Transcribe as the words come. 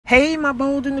Hey, my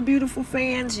bold and the beautiful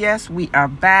fans. Yes, we are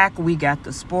back. We got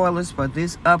the spoilers for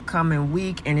this upcoming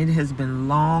week, and it has been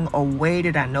long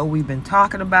awaited. I know we've been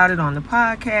talking about it on the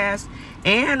podcast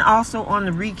and also on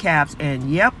the recaps, and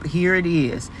yep, here it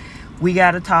is. We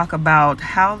got to talk about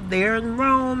how they're in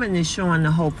Rome and they're showing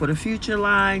the Hope for the Future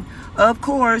line. Of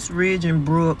course, Ridge and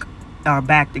Brooke are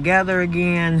back together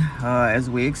again, as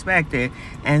we expected.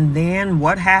 And then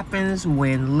what happens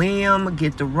when Liam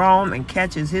gets to Rome and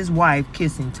catches his wife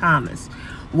kissing Thomas?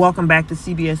 Welcome back to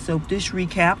CBS Soap Dish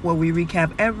Recap, where we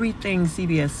recap everything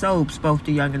CBS Soaps, both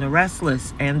the Young and the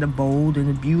Restless and the Bold and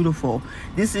the Beautiful.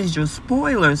 This is your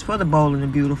spoilers for the Bold and the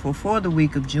Beautiful for the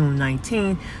week of June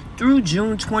 19th through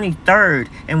June 23rd.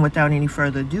 And without any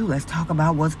further ado, let's talk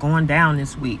about what's going down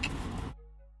this week.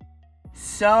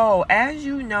 So, as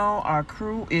you know, our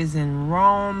crew is in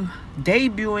Rome,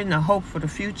 debuting the Hope for the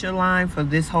Future line for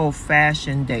this whole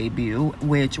fashion debut,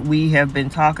 which we have been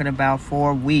talking about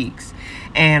for weeks.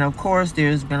 And of course,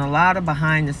 there's been a lot of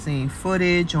behind-the-scenes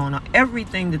footage on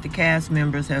everything that the cast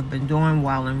members have been doing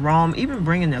while in Rome, even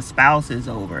bringing their spouses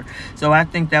over. So I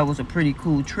think that was a pretty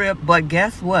cool trip. But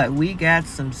guess what? We got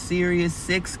some serious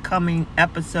 6 coming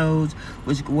episodes,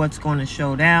 which what's going to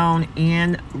show down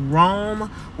in Rome,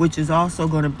 which is also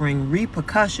going to bring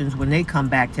repercussions when they come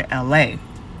back to LA.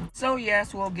 So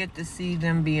yes, we'll get to see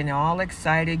them being all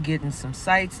excited, getting some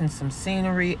sights and some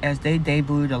scenery as they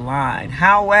debut the line.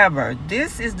 However,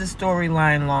 this is the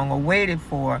storyline long awaited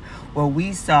for, where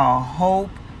we saw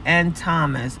Hope and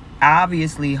Thomas.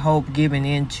 Obviously, Hope giving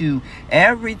into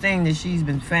everything that she's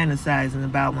been fantasizing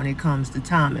about when it comes to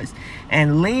Thomas.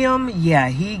 And Liam, yeah,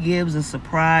 he gives a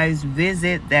surprise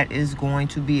visit that is going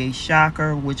to be a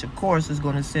shocker, which of course is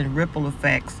going to send ripple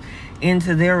effects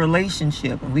into their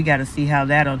relationship. And we got to see how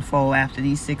that unfolds after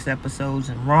these 6 episodes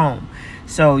in Rome.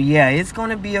 So yeah, it's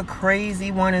going to be a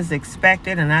crazy one as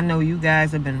expected, and I know you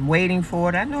guys have been waiting for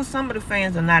it. I know some of the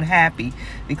fans are not happy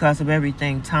because of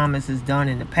everything Thomas has done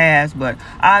in the past, but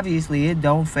obviously it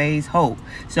don't faze Hope.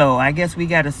 So I guess we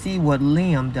got to see what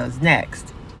Liam does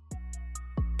next.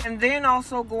 And then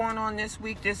also going on this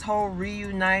week, this whole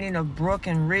reuniting of Brooke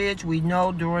and Ridge. We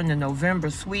know during the November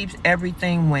sweeps,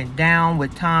 everything went down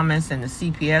with Thomas and the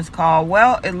CPS call.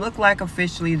 Well, it looked like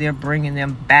officially they're bringing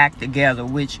them back together,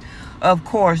 which, of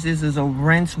course, this is a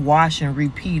rinse, wash, and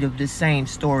repeat of the same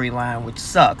storyline, which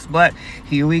sucks. But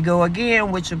here we go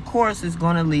again, which, of course, is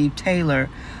going to leave Taylor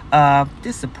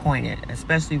disappointed,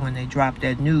 especially when they drop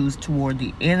that news toward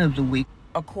the end of the week.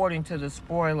 According to the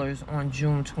spoilers on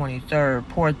June 23rd,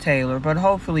 poor Taylor, but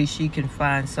hopefully she can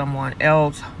find someone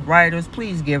else. Writers,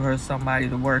 please give her somebody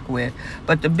to work with.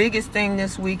 But the biggest thing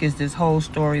this week is this whole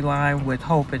storyline with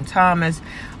Hope and Thomas.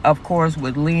 Of course,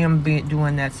 with Liam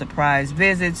doing that surprise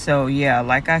visit. So yeah,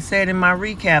 like I said in my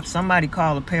recap, somebody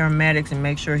call the paramedics and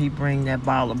make sure he bring that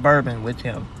bottle of bourbon with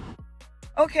him.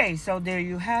 Okay, so there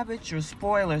you have it, your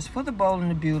spoilers for the Bold and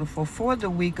the Beautiful for the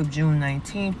week of June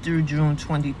 19th through June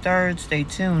 23rd. Stay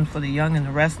tuned for the Young and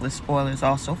the Restless spoilers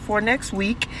also for next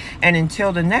week. And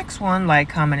until the next one, like,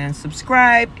 comment, and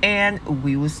subscribe, and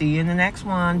we will see you in the next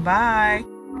one. Bye.